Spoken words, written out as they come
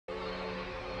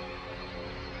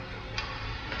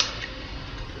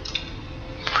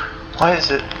Why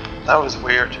is it? That was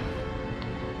weird.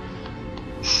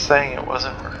 Saying it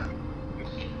wasn't.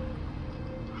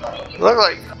 It looked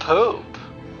like poop.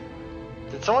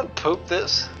 Did someone poop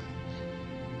this?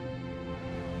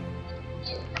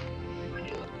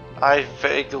 I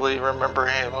vaguely remember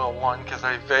Halo 1 because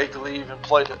I vaguely even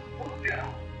played it.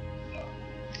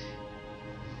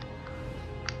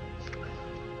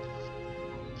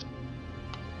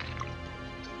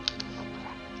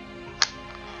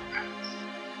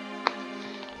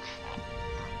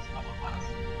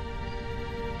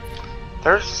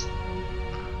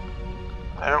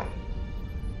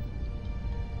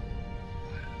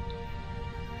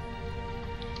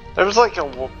 There's like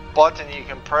a button you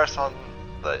can press on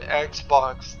the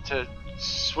Xbox to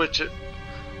switch it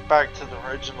back to the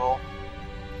original.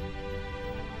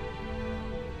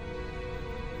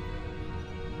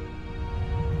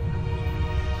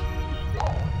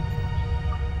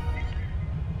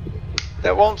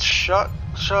 That won't shut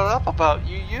up about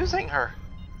you using her.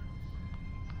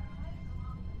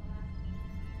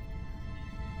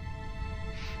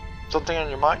 Something on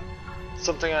your mind?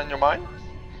 Something on your mind?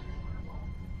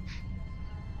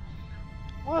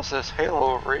 What is this,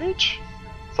 Halo Reach?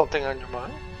 Something on your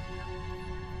mind?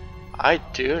 I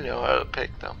do know how to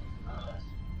pick them.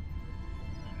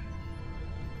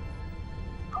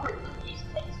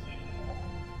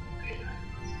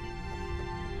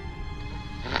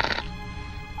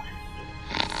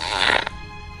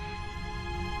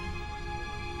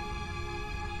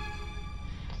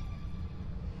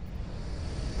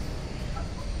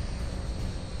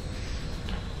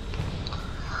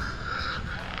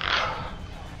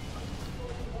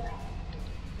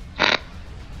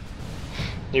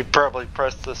 You probably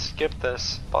pressed the skip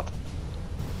this button.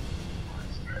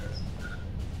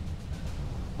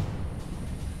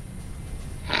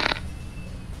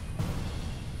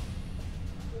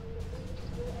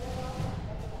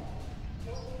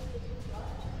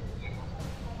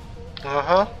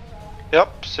 Uh-huh.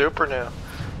 Yep, super new.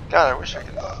 God, I wish I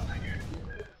could.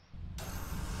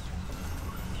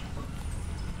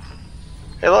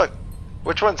 Hey look,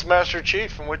 which one's Master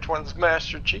Chief and which one's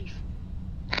Master Chief?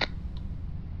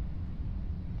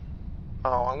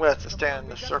 Oh, I'm gonna have to stand in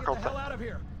the circle thing. Out of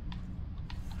here.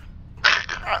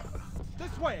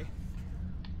 This way.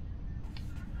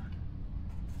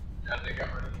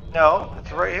 No,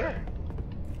 it's right here.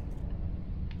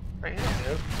 Right here,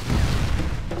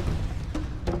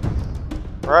 dude.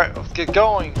 Alright, let's get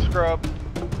going, scrub.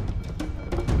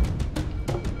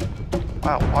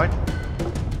 Wow, what?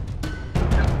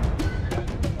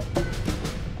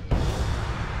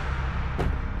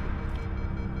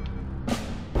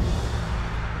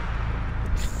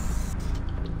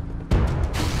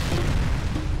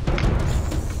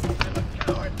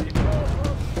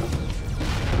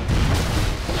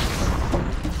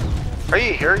 Are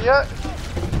you here yet?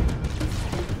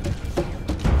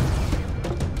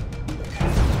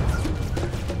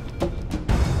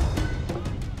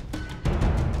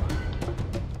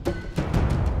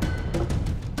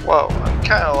 Whoa, I'm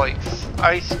kind of like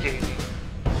ice skating.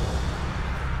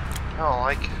 I don't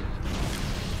like it.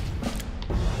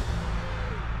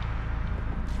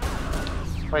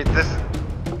 Wait, this...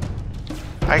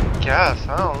 I guess,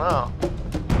 I don't know.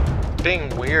 It's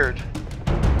being weird.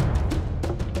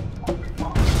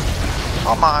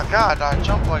 Oh my god, I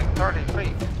jumped like 30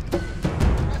 feet.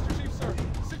 Master Chief, sir.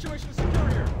 The situation is secure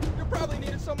here. You're probably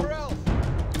needed somewhere else.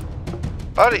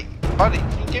 Buddy,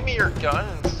 can you give me your gun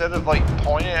instead of like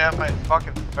pointing it at my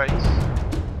fucking face?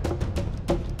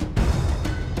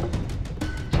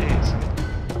 Jeez.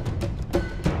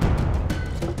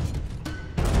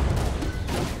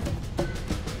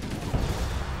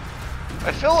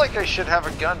 I feel like I should have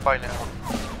a gun by now.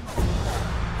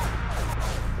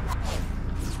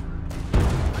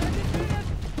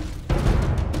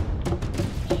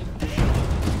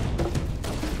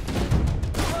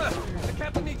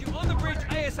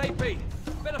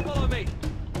 Better follow me.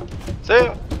 See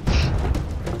ya.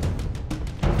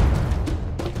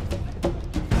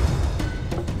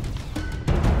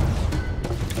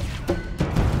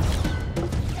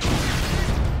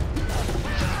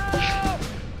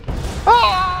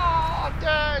 Oh, I'm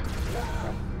dead.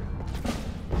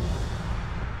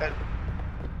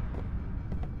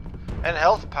 And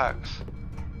health packs.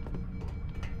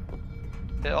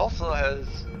 It also has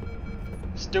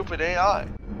stupid AI.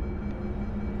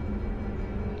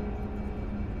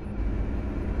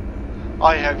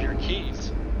 I have your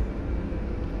keys.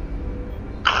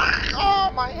 Oh,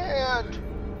 my hand!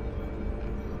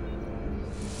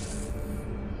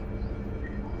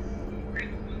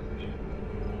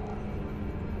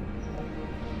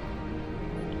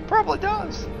 Probably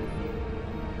does.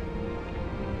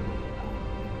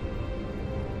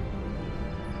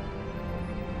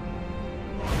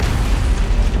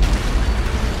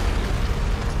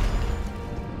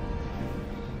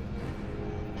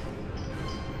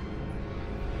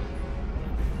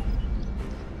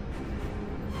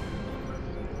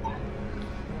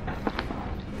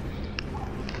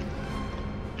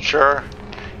 Sure.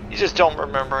 You just don't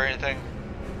remember anything.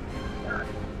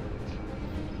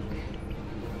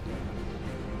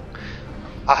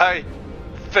 I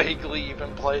vaguely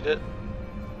even played it.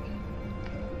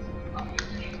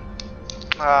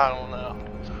 I don't know.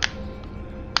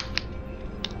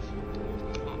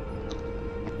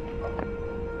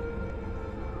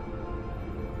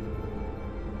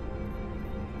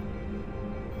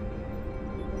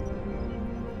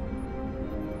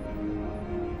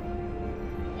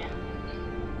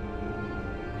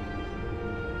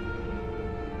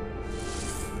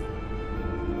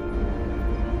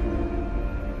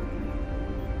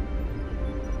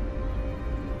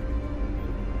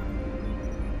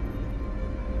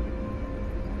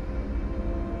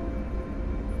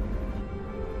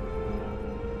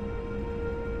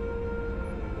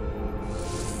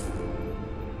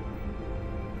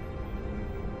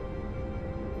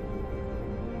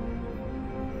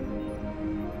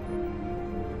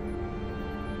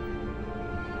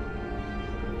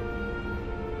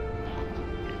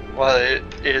 Well, it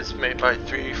is made by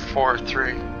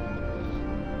 343.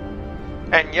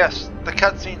 And yes, the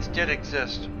cutscenes did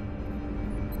exist.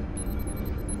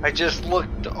 I just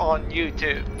looked on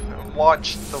YouTube and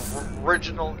watched the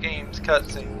original game's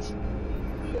cutscenes.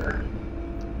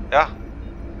 Yeah.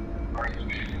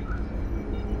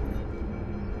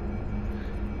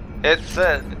 It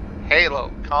said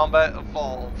Halo Combat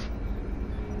Evolve.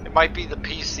 It might be the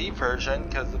PC version,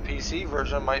 because the PC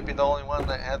version might be the only one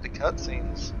that had the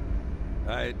cutscenes.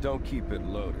 Don't keep it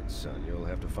loaded, son. You'll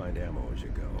have to find ammo as you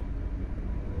go.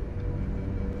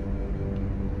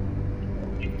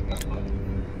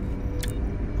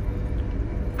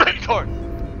 Victor!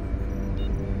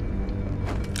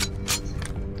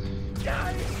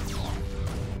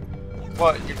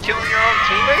 What, you're killing your own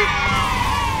teammates?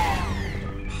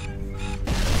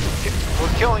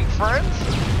 We're killing friends?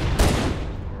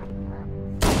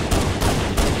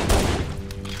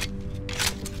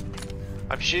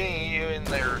 I'm shooting you in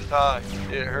their thigh.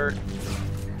 It hurt.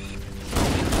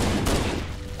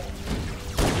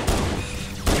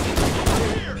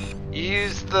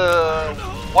 Use the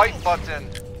white button.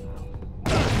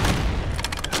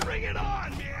 Bring it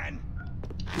on, man!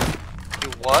 Do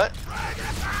what?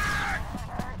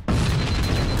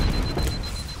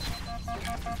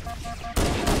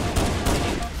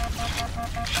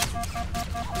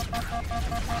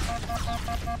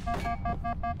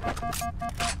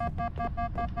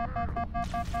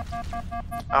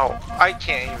 Oh, I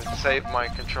can't even save my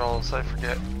controls, I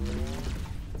forget.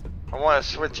 I want to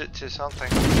switch it to something.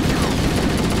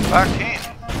 I can't.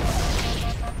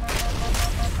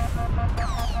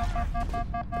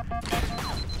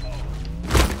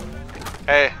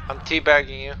 Hey, I'm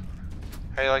teabagging you.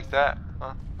 How you like that?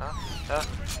 Huh? Huh? Yeah?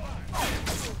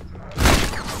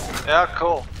 Yeah,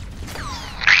 cool.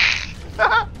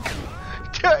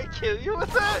 Did I kill you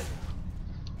with that?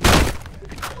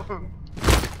 Come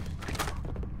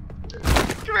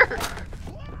here.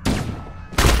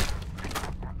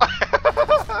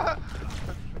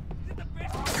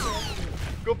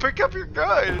 Go pick up your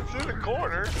gun. It's in the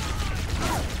corner.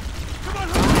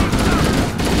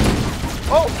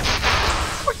 Oh!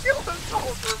 I killed a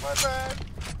soldier, my bad.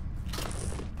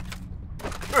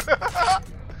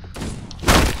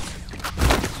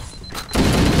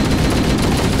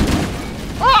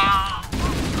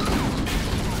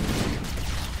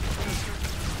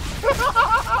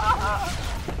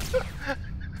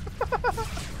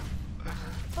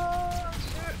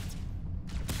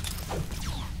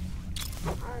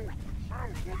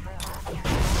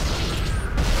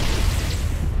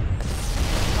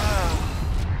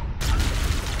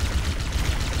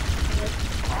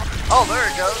 Oh, there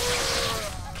it goes.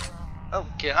 Oh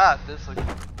god, this looks...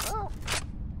 Oh.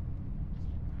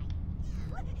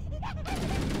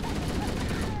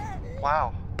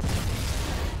 Wow.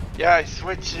 Yeah, I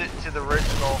switched it to the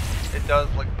original. It does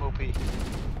look poopy.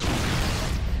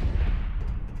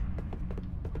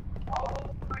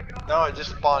 No, it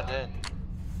just spawned in.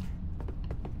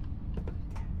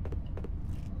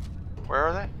 Where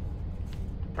are they?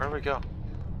 Where do we go?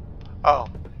 Oh.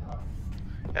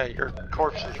 Yeah, your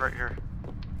corpse is right here.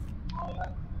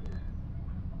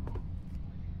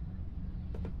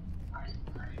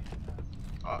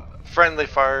 Friendly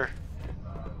fire.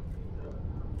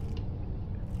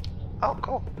 Oh,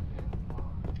 cool.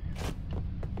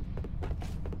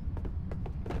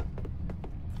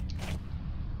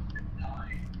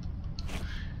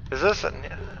 Is this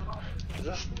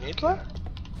Needler?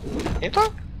 Needler?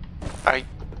 I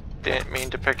didn't mean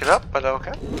to pick it up, but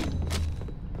okay.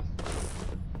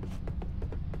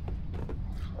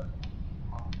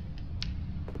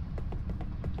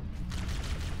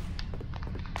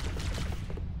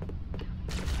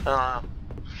 I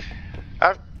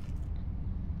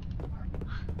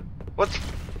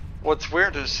what's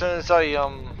weird is as soon as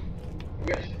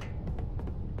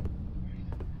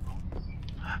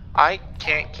I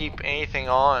can't keep anything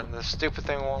on. The stupid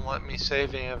thing won't let me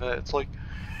save any of it. It's like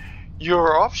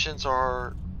your options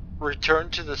are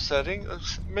return to the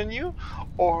settings menu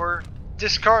or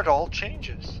discard all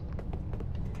changes.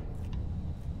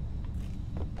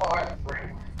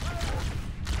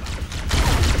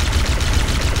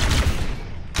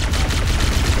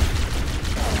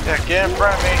 Yeah, get in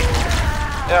front of me.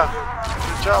 Yeah,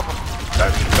 good job.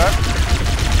 Back.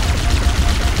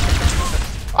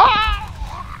 Ah!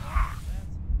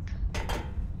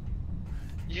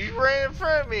 You ran in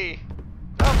front of me.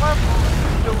 Not my fault.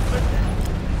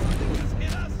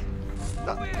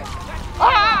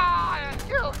 Ah!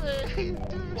 Kill me.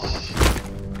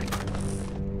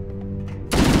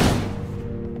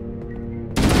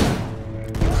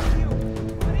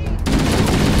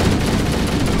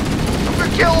 I'm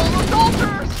gonna kill all the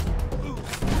soldiers.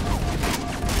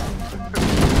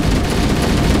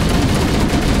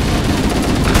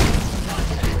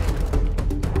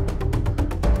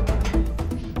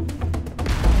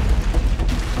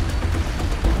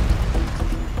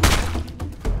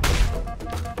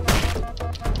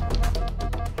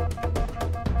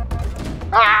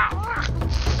 Ah!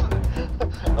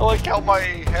 I like how my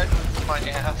head is my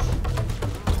ass.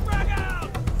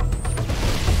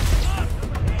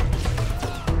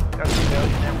 You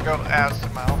never go ass to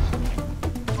mouth.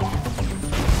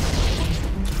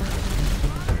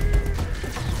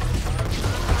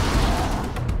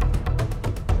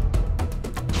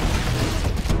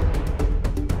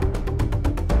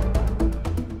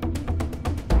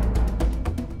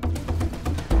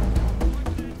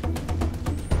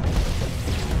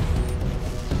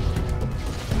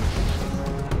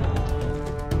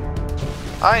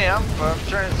 I am, but I'm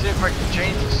trying to see if I can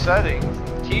change the settings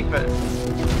and keep it.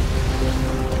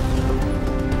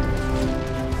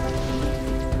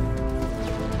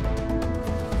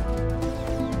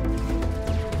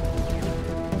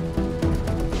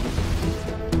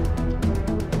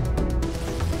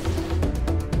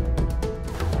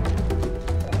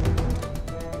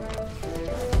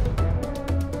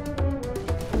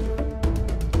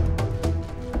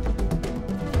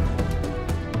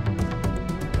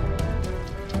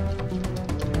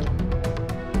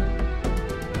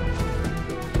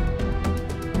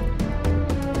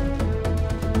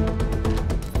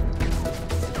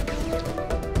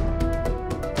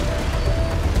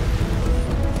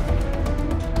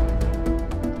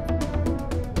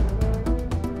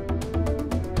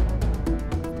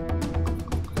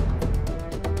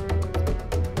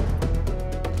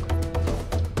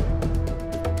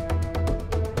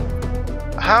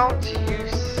 How do you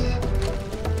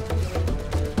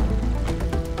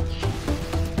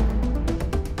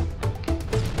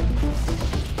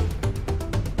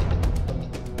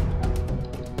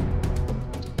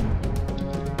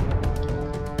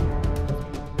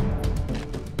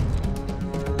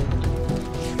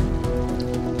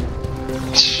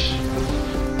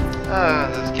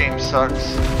this game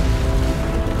sucks.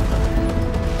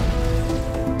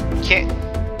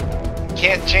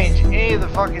 Can't change any of the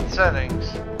fucking settings.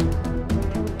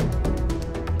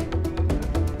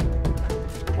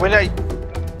 When it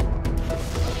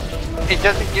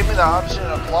doesn't give me the option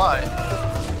to apply.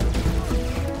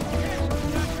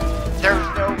 There's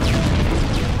no.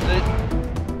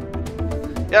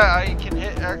 Yeah, I can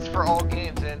hit X for all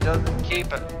games and it doesn't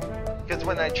keep it. Because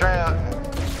when I try out.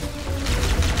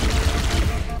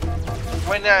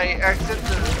 When I exit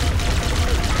the.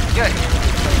 Yeah.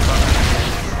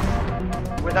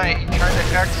 When I try to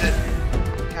exit.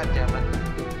 God damn it.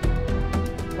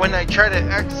 When I try to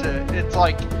exit, it's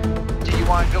like, do you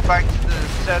want to go back to the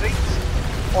settings,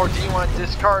 or do you want to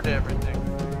discard everything?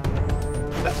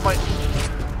 That's my...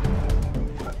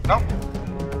 Nope.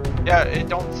 Yeah, it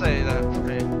don't say that for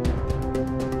me.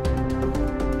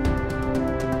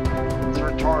 It's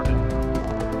retarded.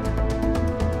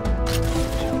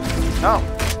 No.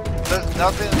 There's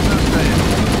nothing to say.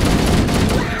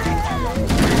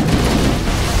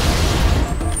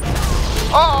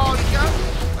 Oh, you got me!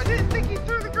 I didn't think he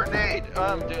threw the grenade!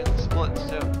 I'm doing splits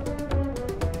too.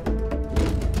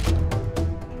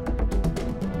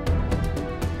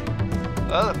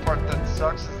 The other part that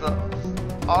sucks is the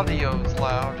audio is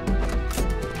loud.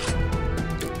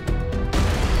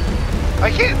 I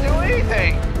can't do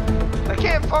anything! I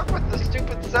can't fuck with the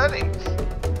stupid settings.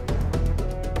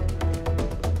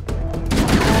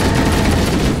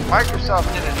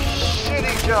 Microsoft did a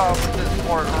shitty job with this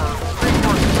port, or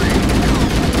 343.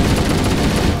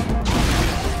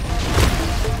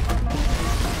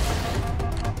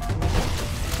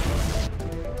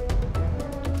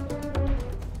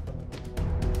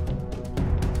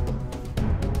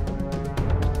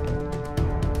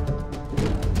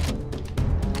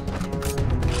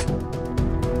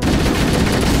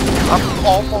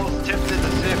 almost tempted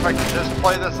to see if I could just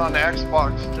play this on the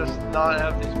Xbox, just not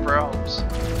have these problems.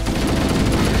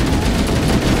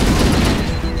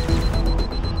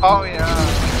 Oh yeah.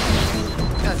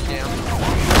 God damn.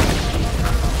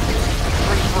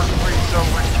 343 is so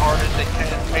retarded they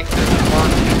can't make this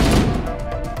work.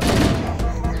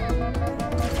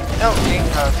 No, Game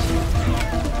Pass.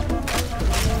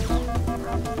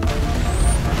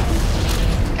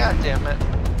 God damn it.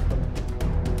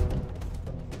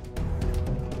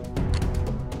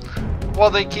 Well,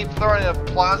 they keep throwing a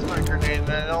plasma grenade and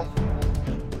I don't...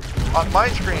 On my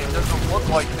screen it doesn't look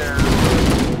like they're...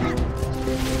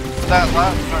 That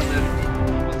last time it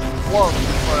was close,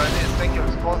 but I didn't think it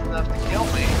was close enough to kill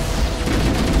me.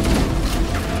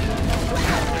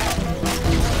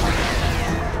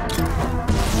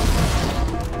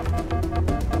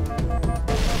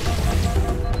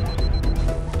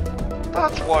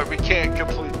 That's why we can't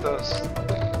complete this.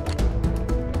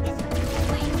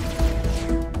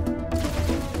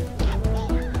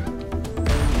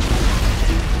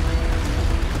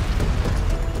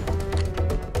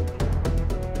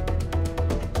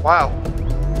 Wow.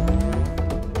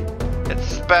 It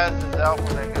spazzes out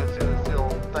when I go through this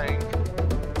little thing.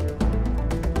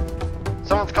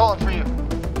 Someone's calling for you.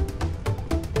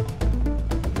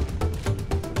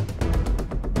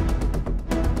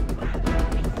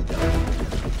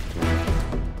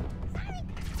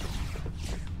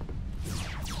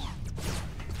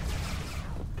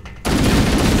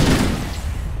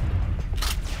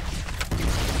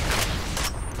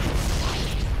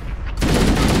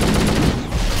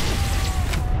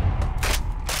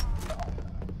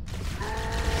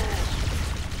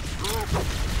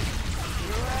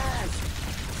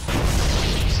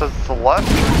 Says the left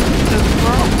to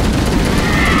throw.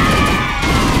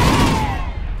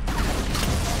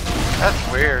 That's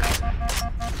weird.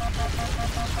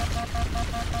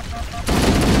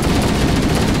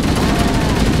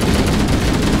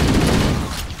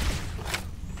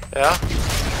 Yeah.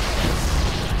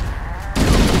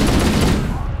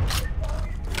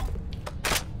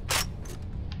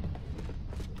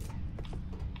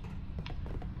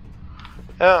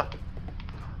 Yeah.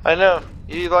 I know.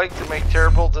 You like to make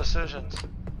terrible decisions.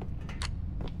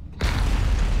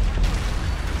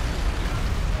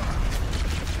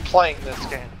 Playing this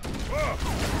game.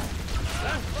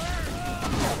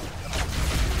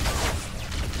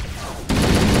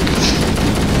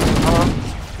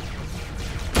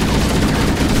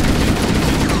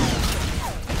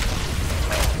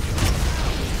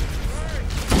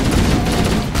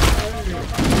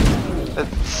 It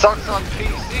sucks on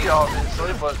PC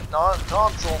obviously, but not on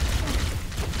console.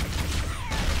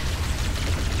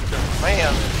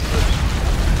 Man,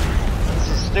 this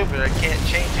is stupid. I can't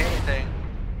change anything.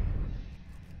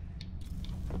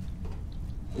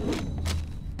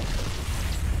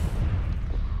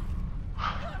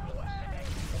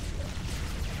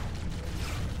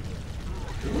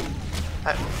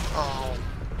 Oh,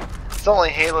 it's only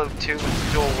Halo 2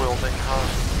 with dual wielding, huh?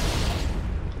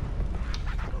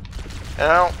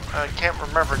 And I can't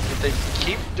remember. Did they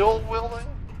keep dual wielding?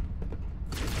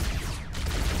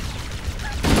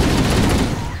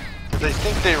 They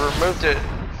think they removed it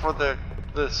for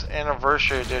this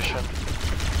anniversary edition.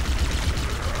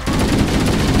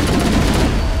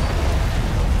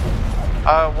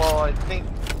 Well, I think,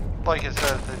 like I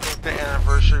said, I think the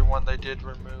anniversary one they did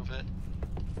remove it.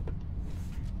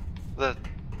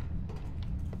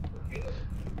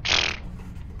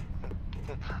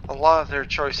 A lot of their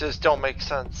choices don't make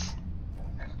sense.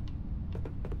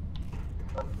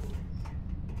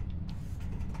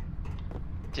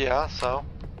 Yeah, so.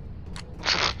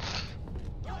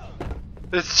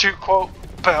 It's to, quote,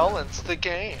 balance the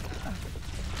game.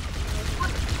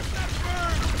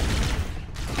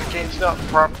 The game's not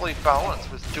properly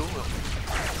balanced with dueling.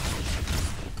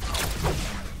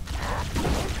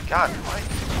 God, why?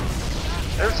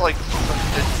 There's like some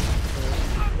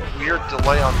weird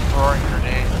delay on throwing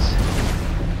grenades.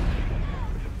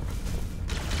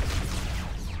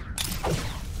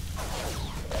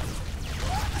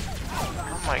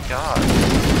 Oh my god,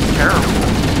 it's terrible.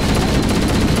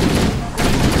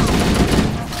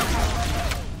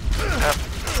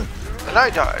 And I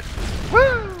died.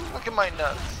 Woo! Look at my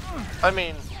nuts. I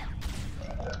mean...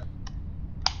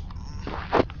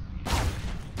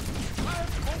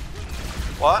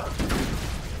 What?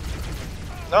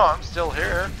 No, I'm still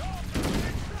here.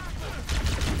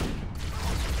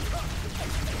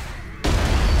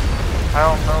 I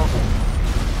don't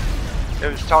know.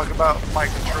 It was talking about my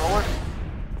controller.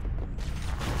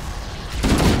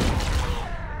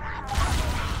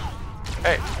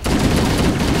 Hey.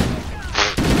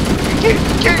 You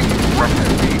can't from me.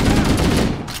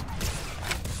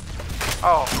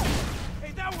 Oh,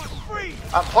 Hey, that one's free!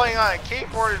 I'm playing on a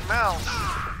keyboard and mouse.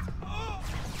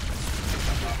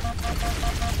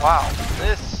 Wow,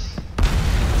 this...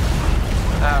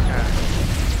 Okay.